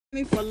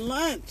Me for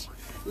lunch.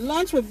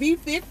 Lunch would be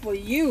fit for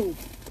you.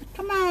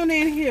 Come on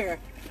in here.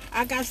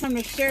 I got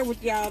something to share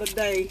with y'all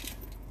today.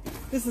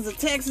 This is a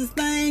Texas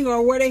thing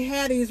or where they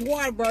had these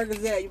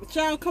Whataburgers at. But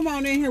y'all come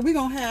on in here. We're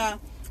going to have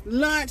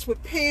lunch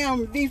with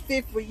Pam. Be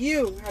fit for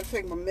you. I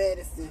take my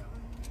medicine.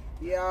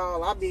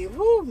 Y'all, I'll be,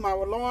 my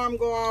alarm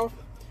go off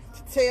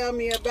to tell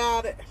me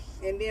about it.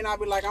 And then I'll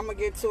be like, I'm going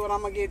to get to it.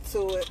 I'm going to get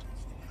to it.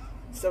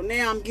 So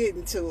now I'm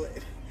getting to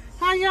it.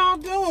 How y'all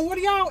doing? What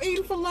are y'all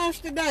eating for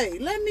lunch today?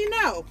 Let me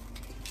know.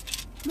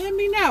 Let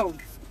me know.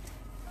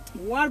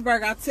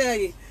 Whataburger, I tell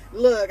you,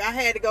 look, I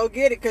had to go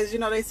get it because, you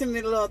know, they sent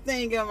me a little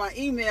thing in my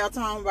email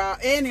talking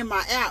about, and in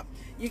my app,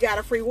 you got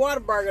a free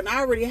Whataburger. And I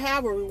already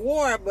have a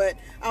reward, but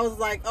I was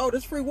like, oh,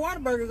 this free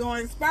Whataburger going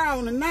to expire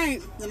on the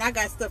 9th, and I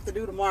got stuff to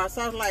do tomorrow.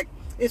 So I was like,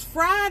 it's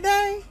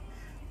Friday,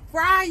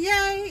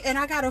 and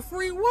I got a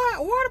free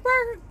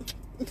Whataburger.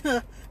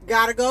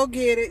 Gotta go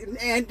get it,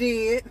 and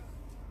did.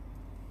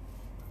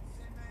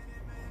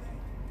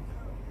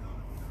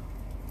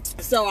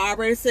 So I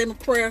already said my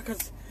prayer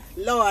because,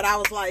 Lord, I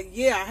was like,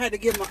 yeah, I had to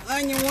get my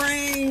onion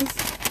rings.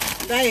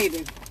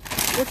 Baby,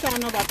 what y'all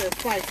know about that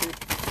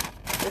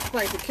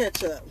spicy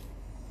ketchup?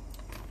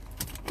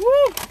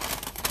 Woo!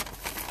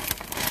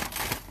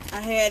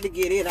 I had to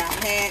get it. I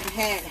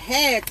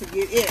had to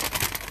get it.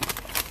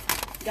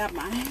 Got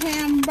my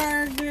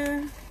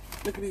hamburger.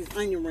 Look at these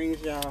onion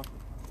rings, y'all.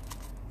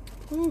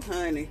 Ooh,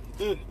 honey.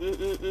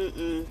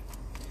 You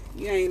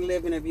ain't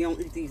living if you don't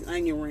eat these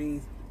onion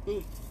rings.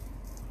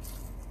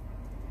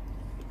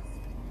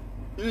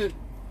 And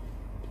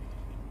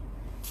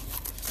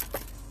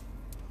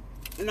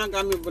I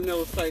got me a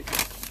vanilla shake.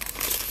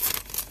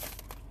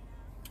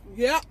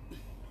 Yep.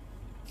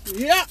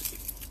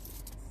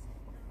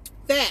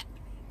 Fat.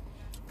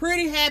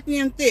 Pretty, happy,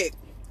 and thick.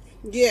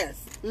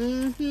 Yes.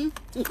 I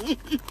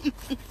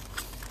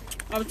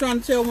was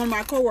trying to tell one of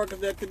my coworkers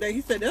that today.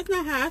 He said, that's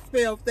not how I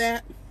spell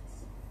fat.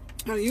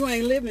 Oh, you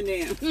ain't living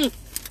then. So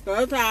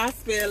that's how I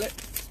spell it.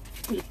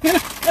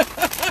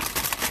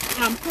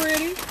 I'm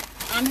pretty,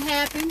 I'm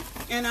happy,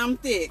 and I'm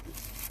thick.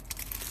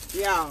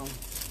 Y'all.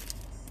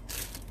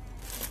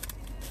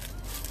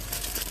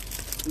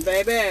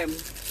 Baby,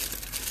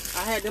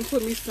 I had them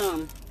put me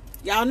some.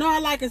 Y'all know I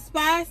like it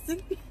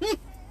spicy.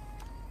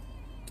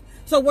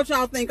 So what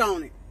y'all think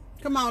on it?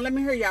 Come on, let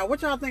me hear y'all.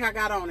 What y'all think I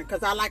got on it?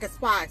 Because I like it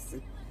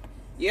spicy.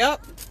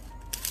 Yep.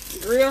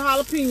 Grilled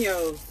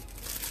jalapenos.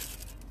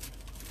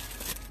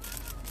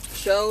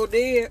 Sure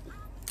did.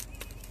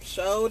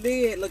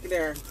 Look at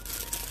there.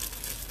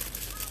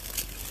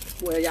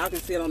 Well, y'all can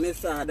see it on this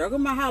side. There go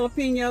my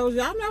jalapenos.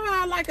 Y'all know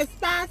how I like it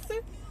spicy.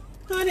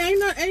 Honey, ain't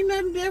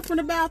nothing different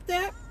about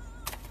that.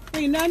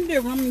 Ain't nothing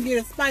different. I'm going to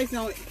get a spicy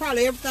on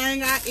probably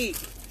everything I eat.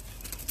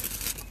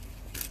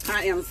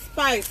 I am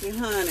spicy,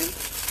 honey.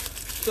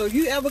 So if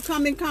you ever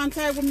come in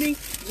contact with me,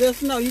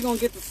 just know you're going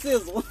to get the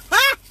sizzle.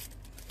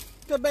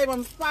 Because, baby,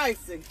 I'm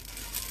spicy.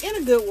 In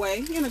a good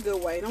way.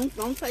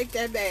 Don't take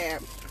that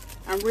bad.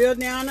 I'm real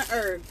down to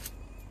earth.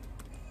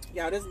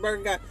 Y'all, this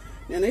burger got...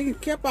 Now, they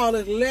kept all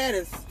this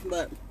lettuce,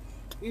 but,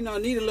 you know,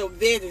 need a little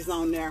veggies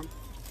on there.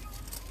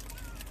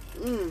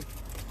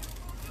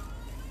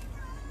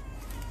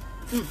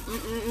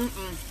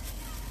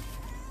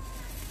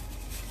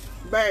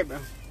 Baby.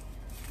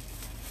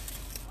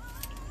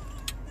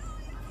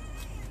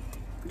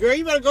 Girl,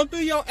 you better go through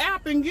your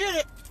app and get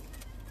it.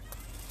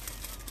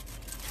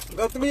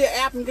 Go through your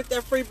app and get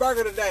that free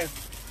burger today.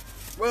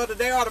 Well,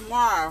 today or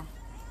tomorrow.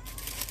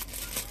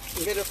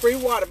 And get a free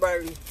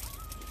Whataburger.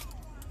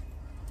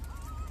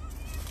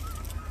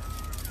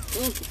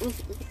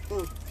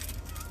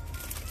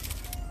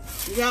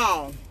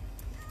 Y'all,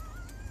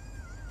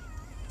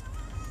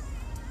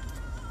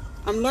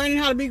 I'm learning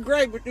how to be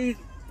great with these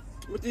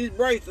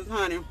braces,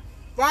 honey.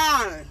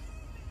 Fine.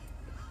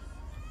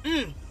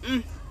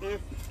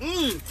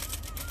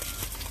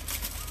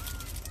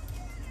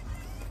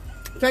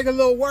 Take a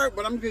little work,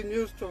 but I'm getting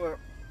used to it.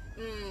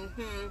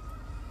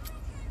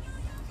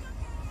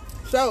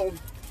 So,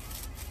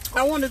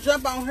 I want to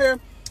jump on here,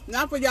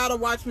 not for y'all to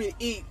watch me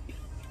eat,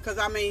 because,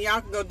 I mean,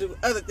 y'all can go do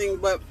other things,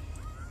 but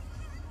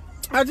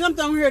I jumped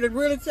on here to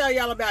really tell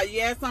y'all about,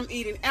 yes, I'm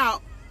eating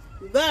out,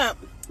 but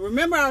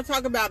remember I was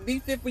talking about be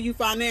fit for you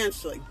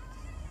financially.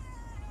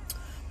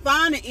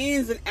 Find the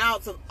ins and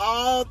outs of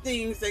all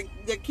things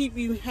that keep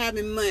you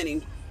having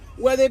money,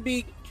 whether it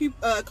be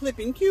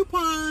clipping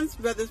coupons,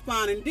 whether it's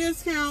finding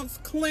discounts,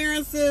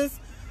 clearances,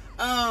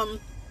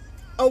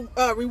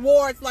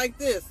 rewards like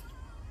this.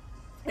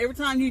 Every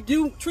time you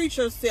do treat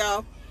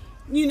yourself,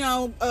 you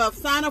know,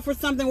 sign up for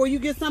something where you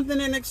get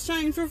something in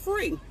exchange for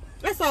free.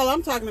 That's all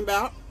I'm talking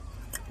about.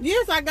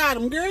 Yes, I got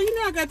them, girl. You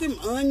know I got them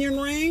onion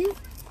rings.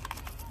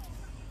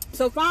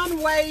 So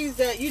find ways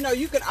that, you know,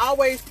 you can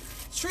always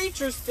treat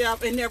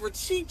yourself and never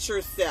cheat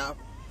yourself.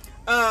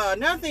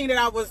 Another thing that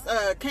I was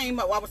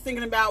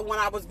thinking about when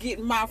I was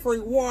getting my free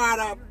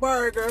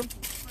Whataburger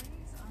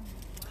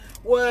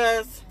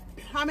was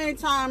how many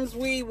times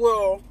we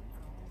go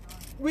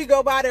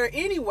by there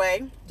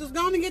anyway. Just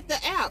go and get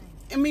the app.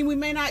 I mean, we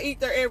may not eat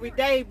there every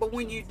day, but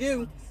when you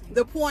do,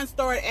 the points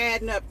start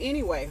adding up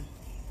anyway.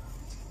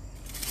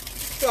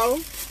 So,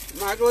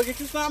 might as well get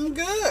you something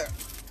good.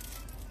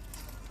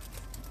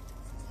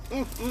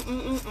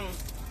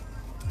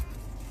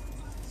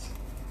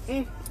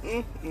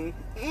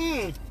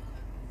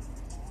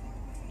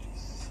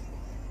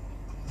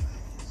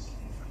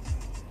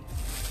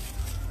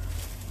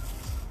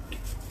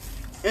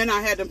 And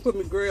I had to put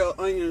my grilled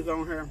onions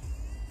on here.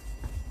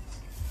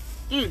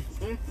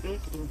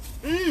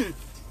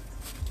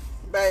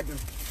 Baby.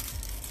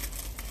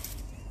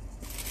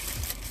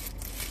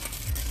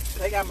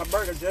 They got my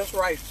burger just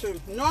right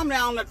too. Normally I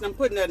don't let them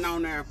put nothing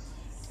on there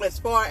as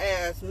far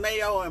as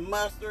mayo and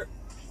mustard,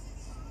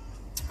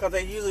 because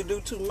they usually do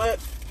too much.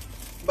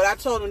 But I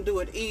told them to do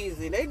it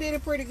easy. They did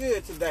it pretty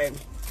good today,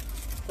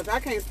 because I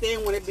can't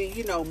stand when it be,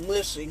 you know,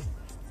 mushy,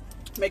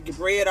 make your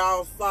bread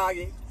all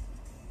soggy.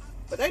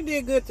 But they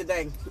did good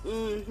today.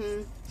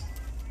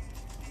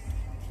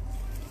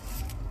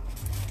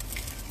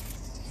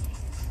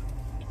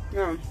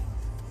 Yeah.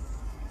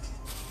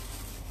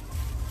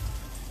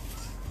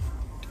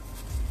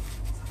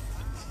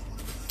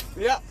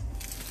 Yep.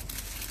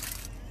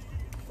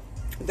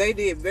 They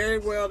did very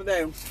well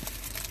today.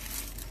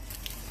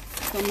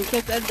 So I'm gonna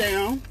put that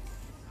down.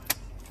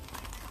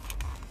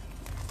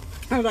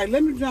 I was like,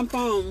 let me jump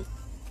on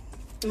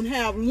and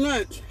have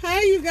lunch.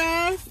 Hey, you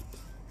guys.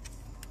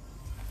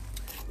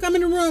 Come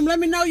in the room. Let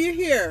me know you're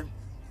here.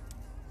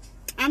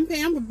 I'm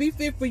Pam for Be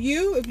Fit For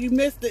You. If you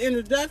missed the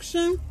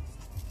introduction,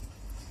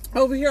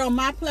 over here on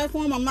my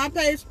platform, on my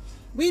page,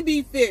 we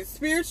be fit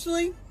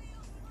spiritually.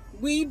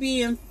 We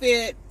being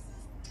fit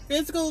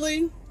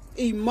physically,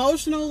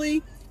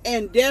 emotionally,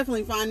 and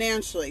definitely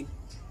financially.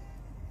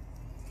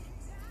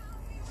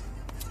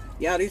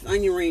 Y'all, these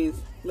onion rings.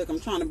 Look, I'm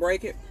trying to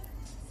break it.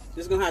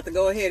 Just gonna have to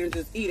go ahead and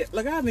just eat it.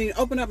 Look, I haven't even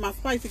opened up my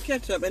spicy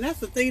ketchup, and that's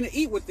the thing to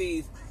eat with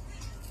these.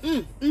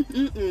 Hi,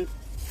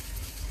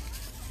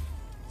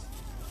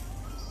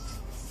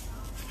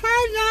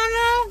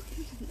 Donna.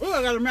 Oh,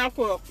 I got a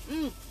mouthful.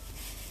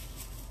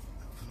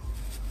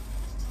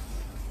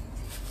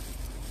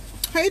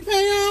 Hey,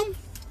 Pam.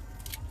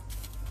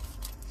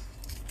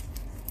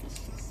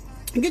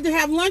 I get to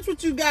have lunch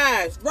with you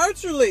guys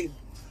virtually.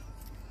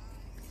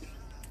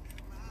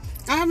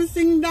 I haven't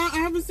seen you,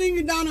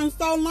 Donna, in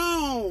so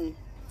long.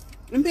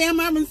 And Pam,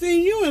 I haven't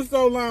seen you in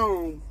so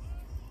long.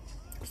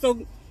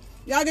 So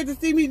y'all get to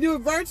see me do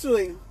it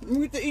virtually.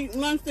 We get to eat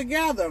lunch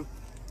together.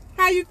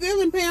 How you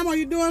feeling, Pam? Are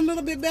you doing a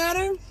little bit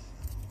better?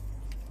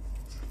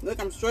 Look,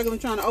 I'm struggling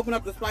trying to open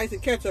up the spicy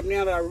ketchup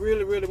now that I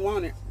really, really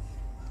want it.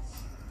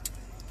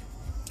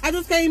 I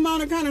just came on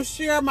to kind of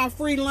share my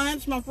free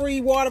lunch, my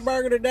free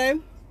Whataburger today.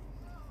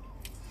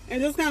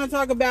 And just kind of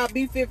talk about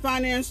Be Fit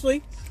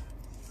financially.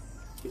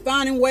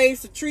 Finding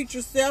ways to treat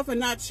yourself and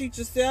not cheat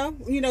yourself.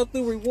 You know,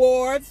 through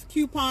rewards,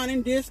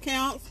 couponing,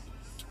 discounts.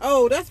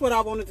 Oh, that's what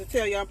I wanted to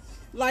tell y'all.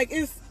 Like,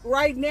 it's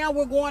right now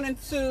it's going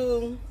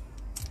to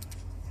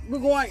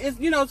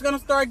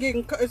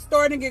it's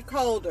starting to get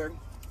colder.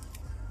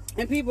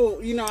 And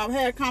people, you know, I've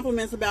had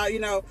compliments about, you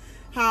know,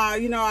 how,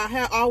 you know,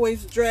 I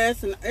always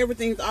dress and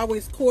everything's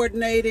always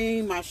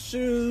coordinating, my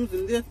shoes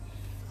and this.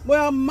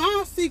 Well,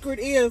 my secret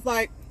is,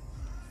 like,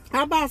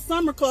 I buy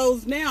summer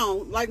clothes now,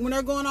 like when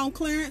they're going on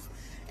clearance.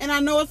 And I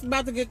know it's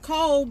about to get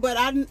cold, but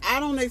I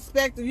don't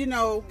expect to, you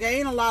know,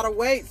 gain a lot of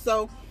weight.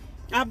 So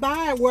I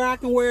buy it where I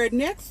can wear it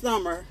next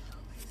summer.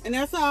 And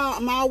that's how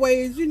I'm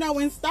always, you know,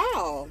 in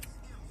style.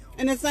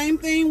 And the same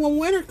thing when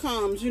winter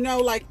comes, you know,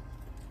 like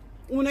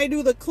when they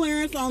do the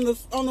clearance on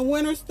the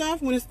winter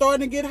stuff, when it's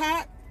starting to get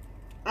hot,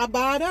 I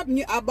buy it up.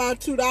 And I buy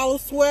 $2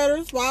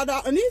 sweaters,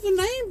 $5. And these are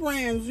name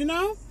brands, you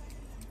know.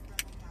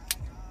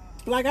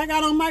 Like I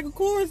got on Michael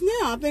Kors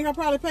now. I think I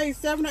probably paid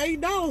 $7 or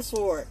 $8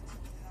 for it.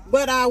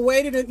 But I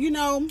waited, you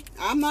know,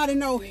 I'm not in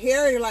no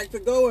hurry like to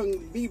go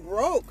and be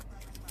broke.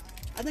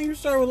 I think the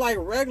shirt was like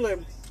regular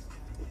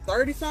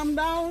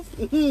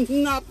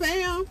 $30-something. Not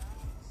Pam.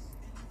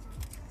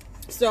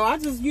 So I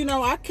just, you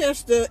know, I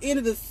catch the end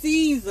of the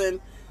season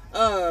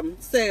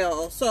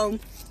sale. So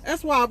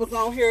that's why I was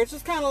on here. It's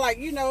just kind of like,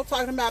 you know,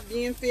 talking about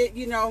being fit,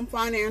 you know,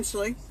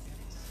 financially.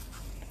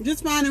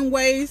 Just finding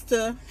ways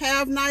to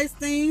have nice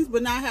things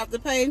but not have to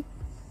pay,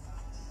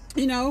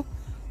 you know,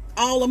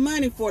 all the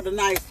money for the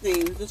nice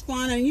things. Just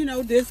finding, you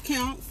know,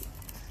 discounts.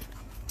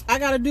 I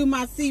got to do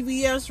my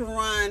CVS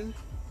run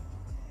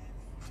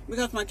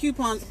because my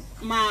coupons,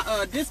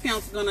 my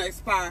discounts are going to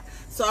expire.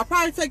 So I'll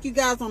probably take you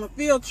guys on a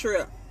field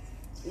trip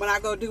when I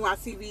go do my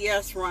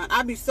CVS run.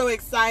 I'll be so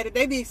excited.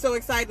 They be so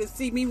excited to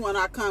see me when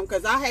I come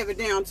because I have it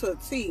down to a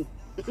T.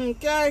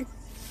 Okay?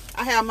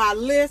 I have my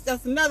list.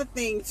 That's another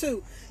thing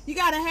too. You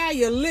got to have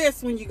your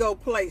list when you go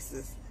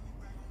places.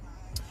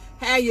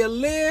 Have your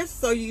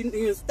list so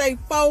you stay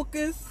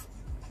focused.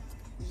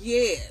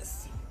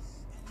 Yes.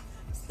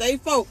 Stay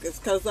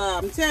focused. Because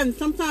I'm telling you,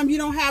 sometimes you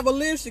don't have a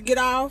list to get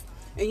off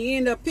and you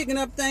end up picking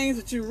up things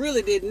that you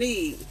really didn't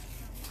need.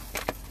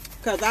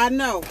 Because I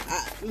know.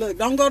 Look,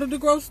 don't go to the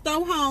grocery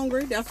store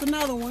hungry. That's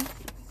another one.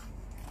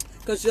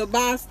 Because you'll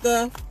buy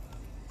stuff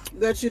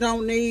that you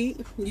don't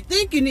need. You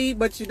think you need,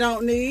 but you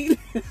don't need.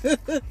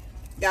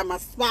 Got my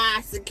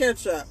spicy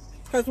ketchup.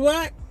 Cause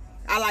what?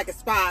 I like it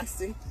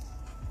spicy.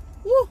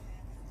 Woo.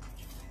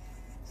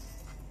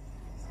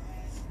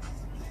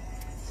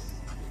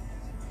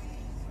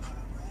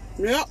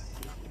 Yep.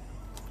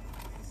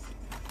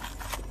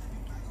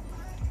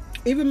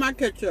 Even my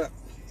ketchup.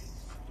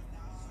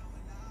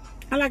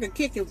 I like a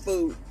kicking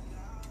food.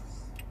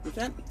 Is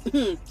that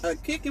a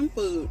kicking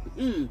food?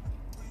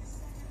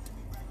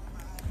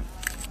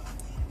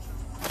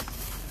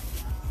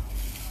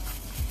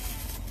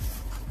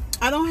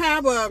 I don't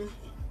have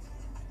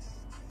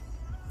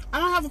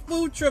a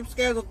food trip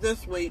scheduled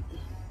this week.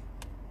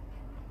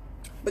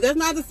 But that's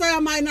not to say I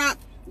might not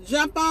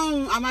jump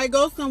on. I might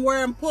go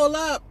somewhere and pull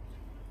up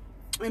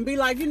and be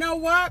like, you know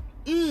what?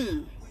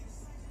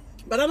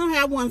 But I don't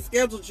have one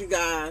scheduled, you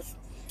guys.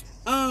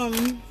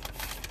 Trying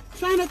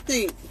to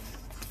think.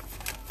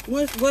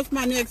 What's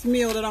my next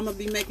meal that I'm going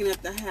to be making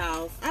at the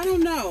house? I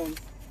don't know.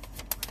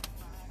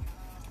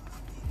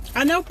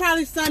 I know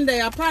probably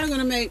Sunday. I'm probably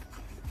going to make,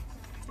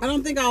 I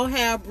don't think I'll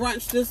have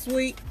brunch this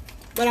week,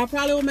 but I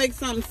probably will make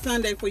something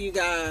Sunday for you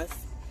guys.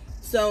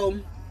 So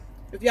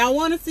if y'all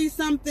want to see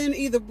something,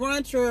 either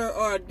brunch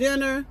or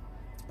dinner,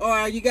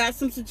 or you got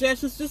some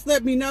suggestions, just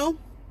let me know.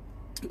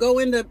 Go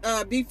into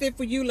Be Fit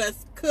For You,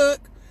 Let's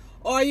Cook,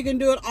 or you can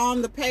do it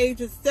on the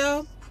page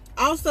itself.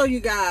 Also, you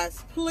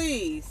guys,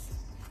 please,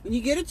 when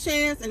you get a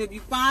chance, and if you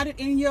find it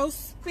in your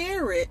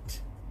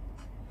spirit,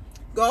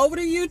 go over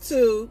to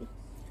YouTube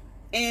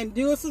and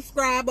do a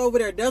subscribe over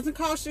there. It doesn't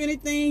cost you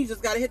anything. You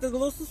just got to hit the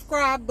little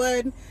subscribe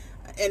button,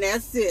 and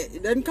that's it.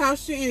 It doesn't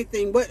cost you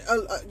anything but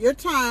your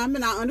time,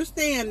 and I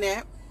understand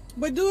that.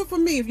 But do it for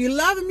me. If you're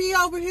loving me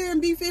over here and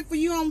Be Fit For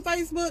You on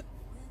Facebook,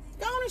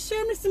 go on and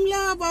share me some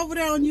love over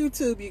there on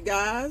YouTube, you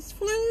guys.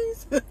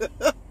 Please.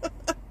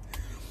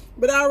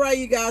 But all right,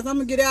 you guys, I'm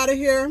going to get out of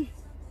here. I'm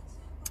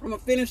going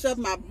to finish up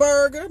my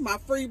burger, my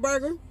free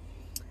burger,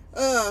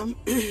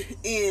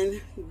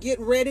 and get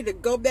ready to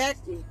go back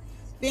and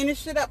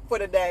finish it up for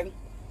today.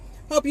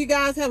 Hope you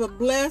guys have a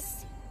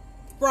blessed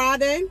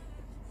Friday.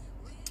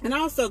 And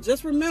also,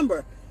 just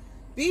remember,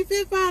 be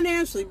fit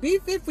financially. Be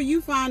fit for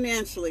you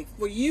financially.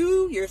 For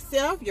you,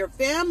 yourself, your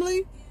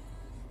family.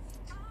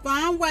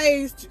 Find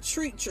ways to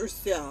treat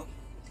yourself.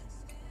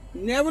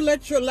 Never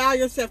allow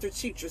yourself to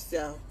cheat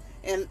yourself.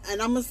 And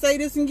I'm going to say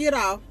this and get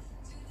off.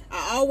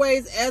 I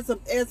always, as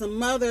a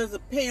mother, as a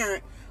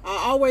parent, I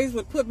always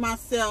would put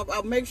myself,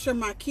 I'll make sure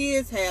my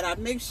kids had, I'd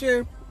make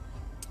sure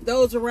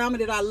those around me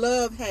that I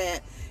love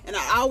had, and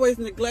I always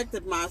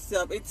neglected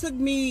myself. It took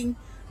me,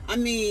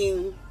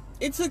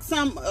 it took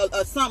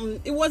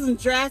something, it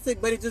wasn't drastic,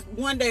 but it just,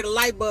 one day the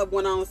light bulb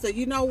went on and said,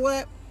 you know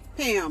what,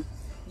 Pam,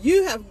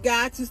 you have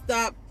got to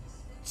stop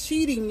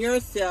cheating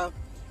yourself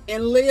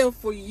and live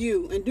for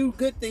you and do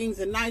good things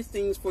and nice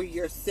things for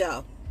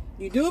yourself.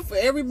 You do it for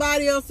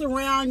everybody else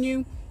around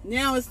you.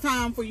 Now it's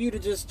time for you to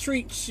just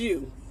treat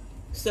you.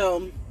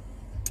 So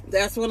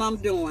that's what I'm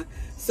doing.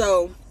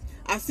 So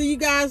I'll see you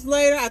guys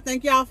later. I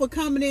thank y'all for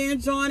coming in,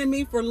 joining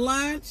me for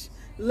lunch.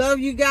 Love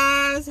you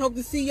guys. Hope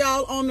to see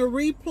y'all on the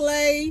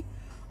replay.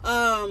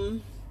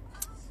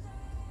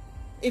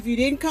 If you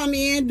didn't come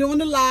in during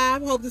the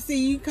live, hope to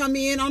see you come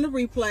in on the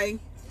replay.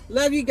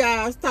 Love you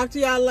guys. Talk to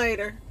y'all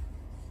later.